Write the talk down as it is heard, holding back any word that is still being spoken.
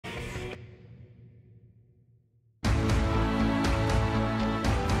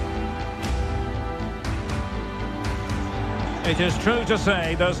It is true to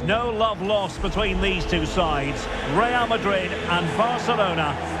say there's no love lost between these two sides, Real Madrid and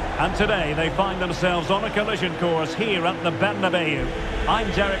Barcelona. And today they find themselves on a collision course here at the Bernabeu. I'm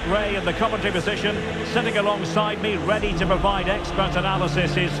Derek Ray in the commentary position. Sitting alongside me, ready to provide expert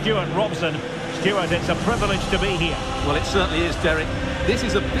analysis, is Stuart Robson. Stuart, it's a privilege to be here. Well, it certainly is, Derek. This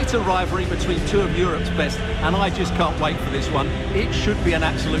is a bitter rivalry between two of Europe's best, and I just can't wait for this one. It should be an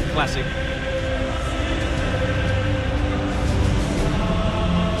absolute classic.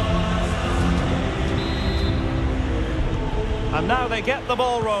 And now they get the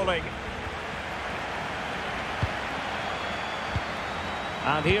ball rolling.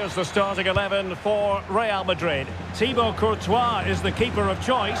 And here's the starting 11 for Real Madrid. Thibaut Courtois is the keeper of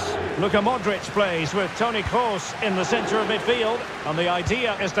choice. Luka Modric plays with Toni Kroos in the centre of midfield. And the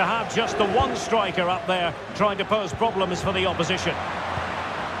idea is to have just the one striker up there trying to pose problems for the opposition.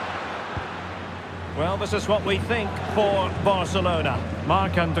 Well, this is what we think for Barcelona.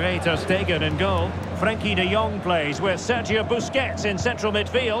 Marc-André ter Stegen in goal. Frenkie de Jong plays with Sergio Busquets in central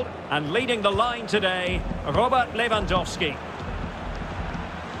midfield. And leading the line today, Robert Lewandowski.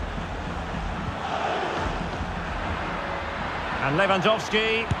 And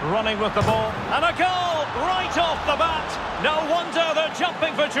Lewandowski running with the ball. And a goal right off the bat. No wonder they're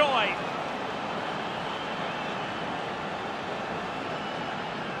jumping for joy.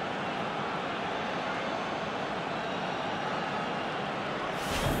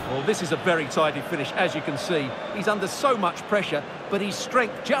 Well, this is a very tidy finish, as you can see. He's under so much pressure, but his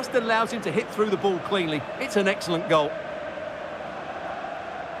strength just allows him to hit through the ball cleanly. It's an excellent goal.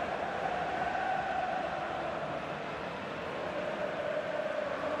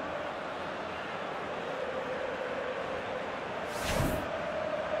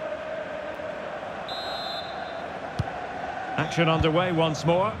 Action underway once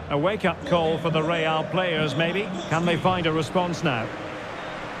more. A wake-up call for the Real players, maybe. Can they find a response now?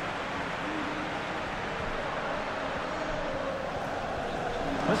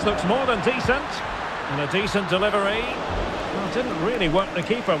 This looks more than decent. And a decent delivery. Well, it didn't really work the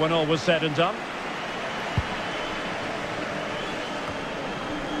keeper when all was said and done.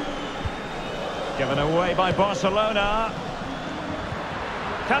 Given away by Barcelona.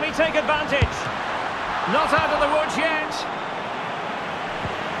 Can he take advantage? Not out of the woods yet.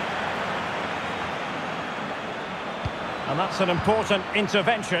 And that's an important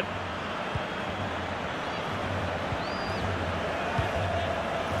intervention.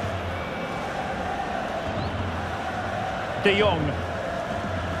 De Jong.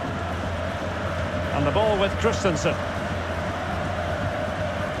 And the ball with Christensen.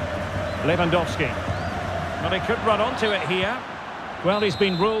 Lewandowski. But he could run onto it here. Well, he's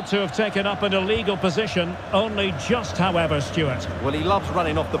been ruled to have taken up an illegal position, only just, however, Stuart. Well, he loves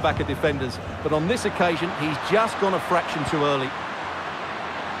running off the back of defenders, but on this occasion, he's just gone a fraction too early.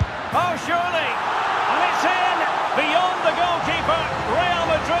 Oh, surely! And it's in! Beyond the goalkeeper, Real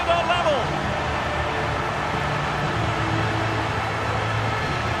Madrid are level.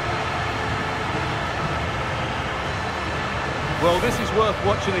 Well, this is worth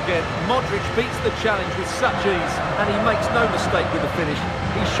watching again. Modric beats the challenge with such ease, and he makes no mistake with the finish.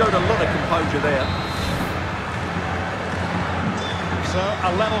 He showed a lot of composure there. So,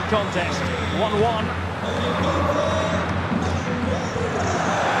 a level contest, 1-1.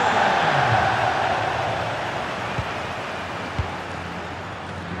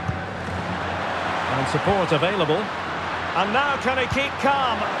 And support available. And now can he keep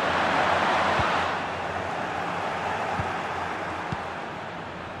calm?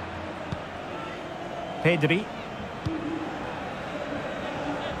 Pedri.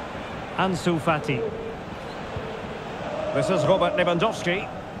 Ansu Fati. This is Robert Lewandowski.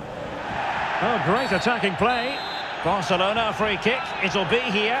 Oh, great attacking play. Barcelona free kick. It'll be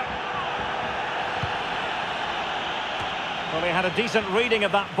here. Well, he had a decent reading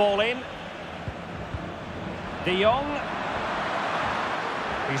of that ball in. De Jong.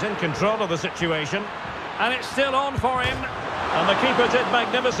 He's in control of the situation. And it's still on for him. And the keeper did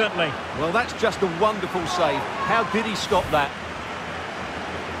magnificently. Well, that's just a wonderful save. How did he stop that?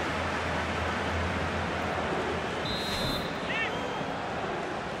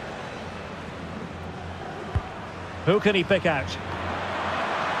 Who can he pick out?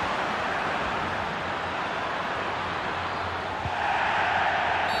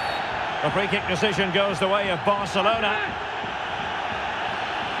 The free kick decision goes the way of Barcelona.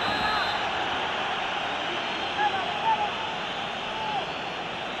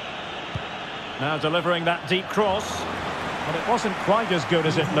 Now delivering that deep cross. But it wasn't quite as good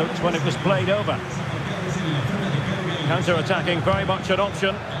as it looked when it was played over. Counter-attacking very much an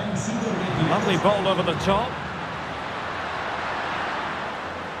option. Lovely ball over the top.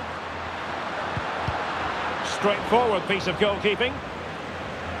 straightforward piece of goalkeeping.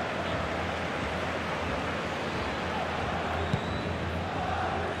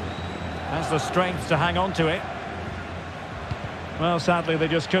 Has the strength to hang on to it. Well, sadly, they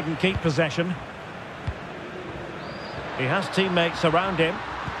just couldn't keep possession. He has teammates around him.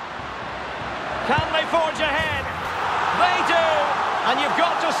 Can they forge ahead? They do! And you've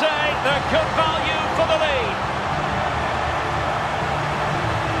got to say they're good value for the lead.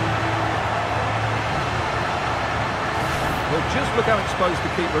 Well, just look how exposed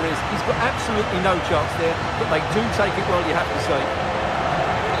the keeper is. He's got absolutely no chance there, but they do take it well, you have to say.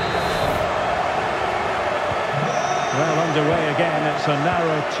 Well, underway again. It's a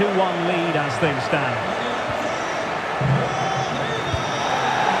narrow 2-1 lead as things stand.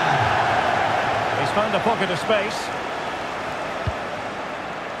 He's found a pocket of space.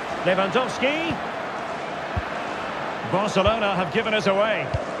 Lewandowski. Barcelona have given us away.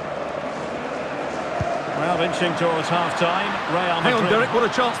 Well, inching towards half-time. Real Madrid. Hang on, Derek, what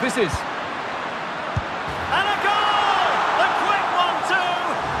a chance this is. And a goal! The quick 1-2!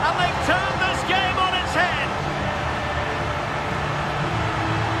 And they've turned this game on its head.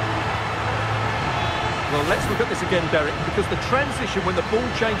 Well, let's look at this again, Derek, because the transition when the ball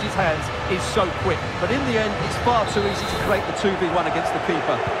changes hands is so quick. But in the end, it's far too easy to create the 2v1 against the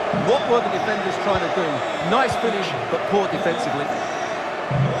keeper. What were the defenders trying to do? Nice finish, but poor defensively.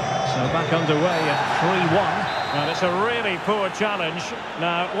 So back underway at 3-1. And it's a really poor challenge.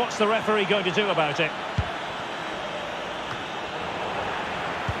 Now, what's the referee going to do about it?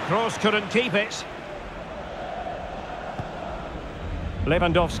 Kroos couldn't keep it.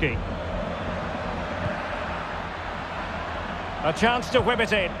 Lewandowski. A chance to whip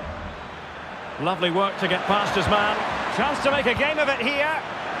it in. Lovely work to get past his man. Chance to make a game of it here.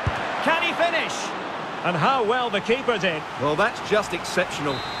 Can he finish? And how well the keeper did. Well, that's just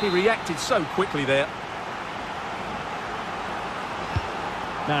exceptional. He reacted so quickly there.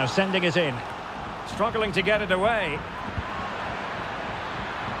 Now sending it in. Struggling to get it away.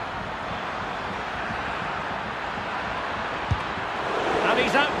 And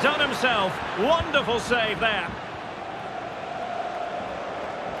he's outdone himself. Wonderful save there.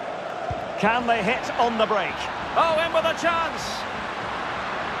 Can they hit on the break? Oh, in with a chance.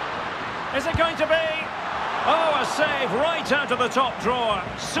 Is it going to be? Oh, a save right out of the top drawer.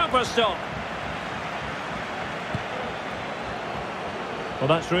 Super stop. Well,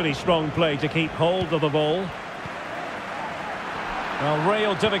 that's really strong play to keep hold of the ball. Well,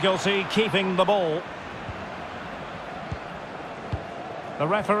 real difficulty keeping the ball. The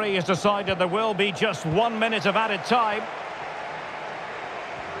referee has decided there will be just 1 minute of added time.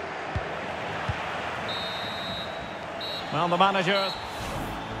 Well, the manager...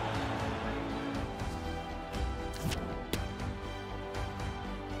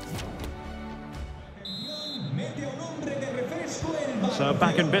 So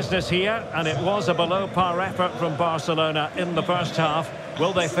back in business here, and it was a below-par effort from Barcelona in the first half.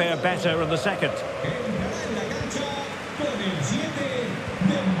 Will they fare better in the second?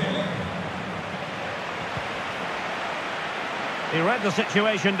 He read the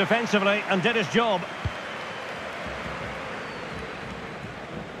situation defensively and did his job.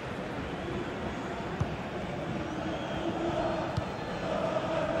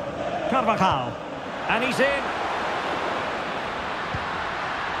 Carvajal. And he's in.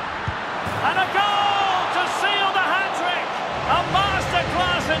 And a goal to seal the hat-trick! A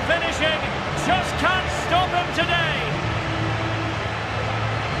masterclass in finishing. Just can't stop him today.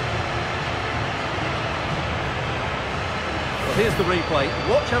 Well, here's the replay.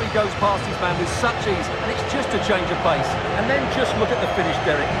 Watch how he goes past his man with such ease, and it's just a change of pace. And then just look at the finish,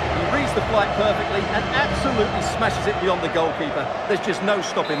 Derek. He reads the flight perfectly and absolutely smashes it beyond the goalkeeper. There's just no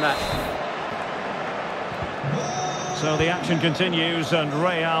stopping that. So the action continues, and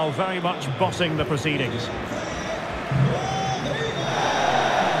Real very much bossing the proceedings.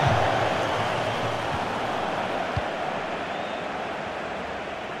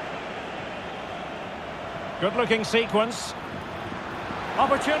 Good-looking sequence.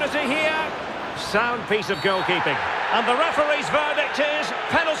 Opportunity here. Sound piece of goalkeeping. And the referee's verdict is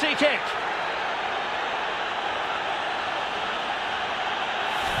penalty kick.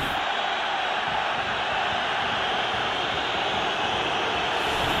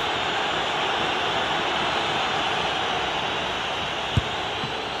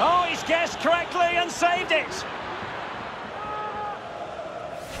 Oh, he's guessed correctly and saved it.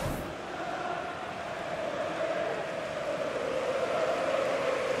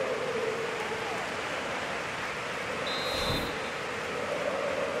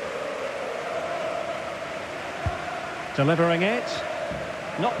 Delivering it.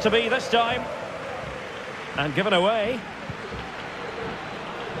 Not to be this time. And given away.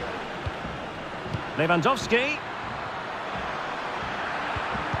 Lewandowski.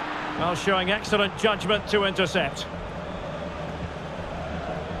 Well, showing excellent judgment to intercept.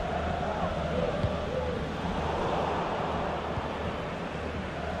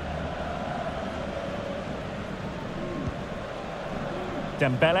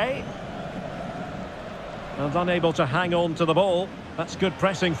 Dembele. And unable to hang on to the ball. That's good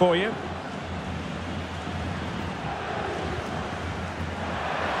pressing for you.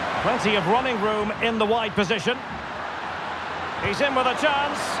 Plenty of running room in the wide position. He's in with a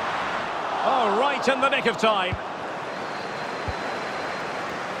chance. Oh, right in the nick of time.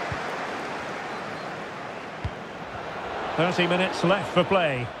 "30 minutes left for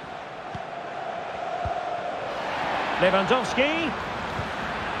play. Lewandowski.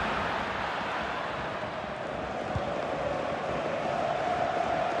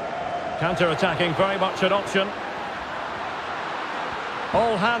 Counter-attacking, very much an option.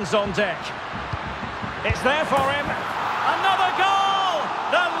 All hands on deck. It's there for him. Another goal!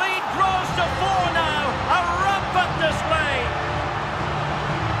 The lead grows to 4 now. A rampant display.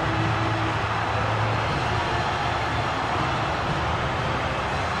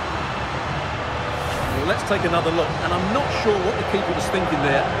 Well, let's take another look, and I'm not sure what the keeper was thinking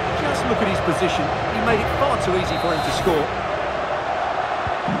there. Just look at his position. He made it far too easy for him to score.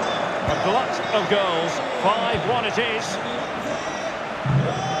 A glut of goals. 5-1 it is.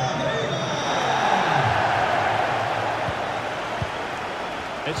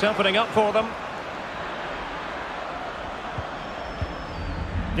 It's opening up for them.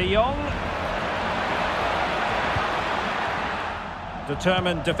 De Jong.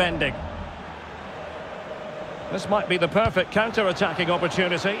 Determined defending. This might be the perfect counter-attacking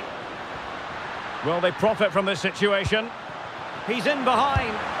opportunity. Will they profit from this situation? He's in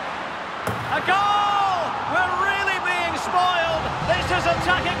behind. A goal! We're really being spoiled. This is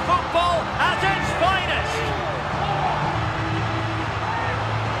attacking football at its finest.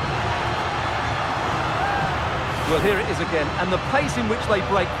 Well, here it is again, and the pace in which they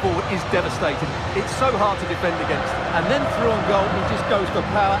break forward is devastating. It's so hard to defend against. And then through on goal, he just goes for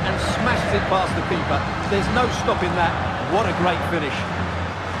power and smashes it past the keeper. There's no stopping that. What a great finish.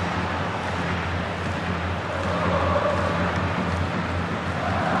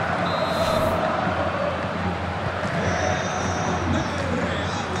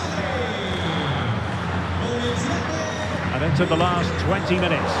 And into the last 20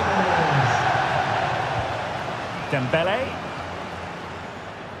 minutes. Dembele.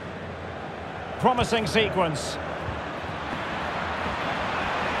 Promising sequence.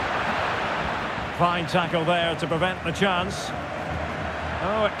 Fine tackle there to prevent the chance.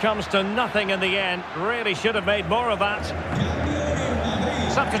 Oh, it comes to nothing in the end. Really should have made more of that.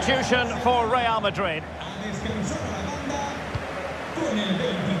 Substitution for Real Madrid.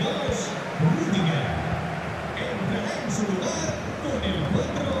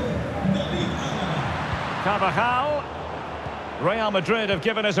 Carvajal. Real Madrid have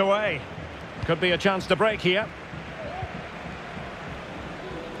given us away. Could be a chance to break here.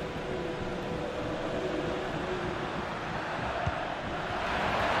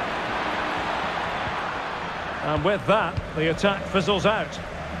 And with that, the attack fizzles out.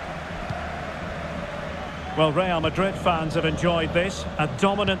 Well, Real Madrid fans have enjoyed this. A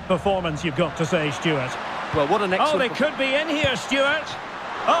dominant performance, you've got to say, Stuart. Well, what an excellent... Oh, they could be in here, Stuart.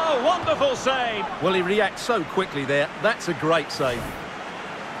 Oh, wonderful save. Well, he reacts so quickly there. That's a great save.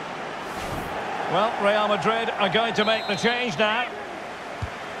 Well, Real Madrid are going to make the change now.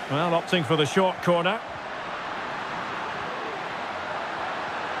 Well, opting for the short corner.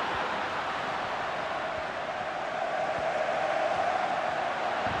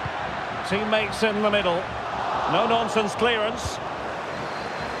 Teammates in the middle. No-nonsense clearance.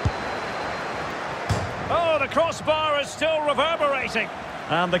 Oh, the crossbar is still reverberating.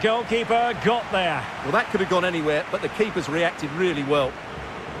 And the goalkeeper got there. Well, that could have gone anywhere, but the keeper's reacted really well.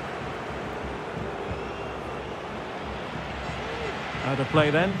 Out of play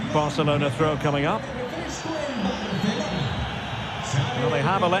then. Barcelona throw coming up. Well, they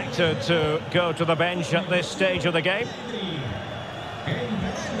have elected to go to the bench at this stage of the game.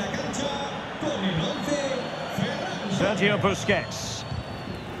 Sergio Busquets.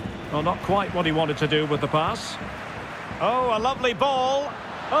 Well, not quite what he wanted to do with the pass. Oh, a lovely ball.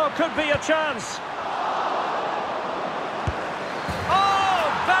 Oh, could be a chance. Oh,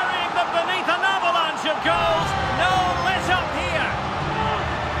 burying them beneath an avalanche of goals. No let up here.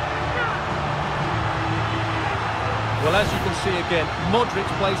 Well, as you can see again, Modric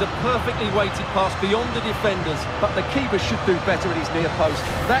plays a perfectly weighted pass beyond the defenders, but the keeper should do better at his near post.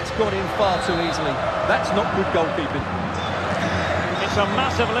 That's gone in far too easily. That's not good goalkeeping. It's a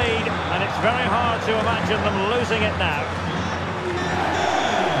massive lead, and it's very hard to imagine them losing it now.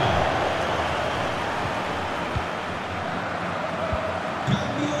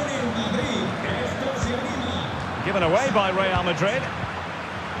 Given away by Real Madrid.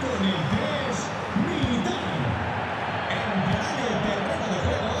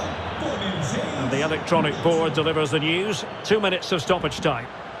 And the electronic board delivers the news. 2 minutes of stoppage time.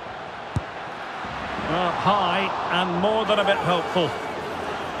 Well, high and more than a bit hopeful.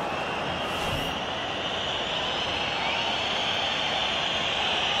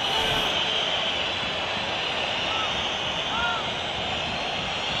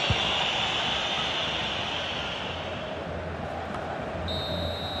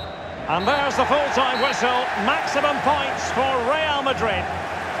 And there's the full-time whistle. Maximum points for Real Madrid.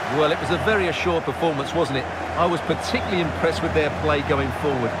 Well, it was a very assured performance, wasn't it? I was particularly impressed with their play going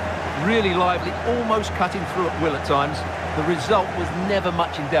forward. Really lively, almost cutting through at will at times. The result was never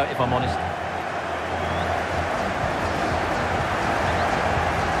much in doubt, if I'm honest.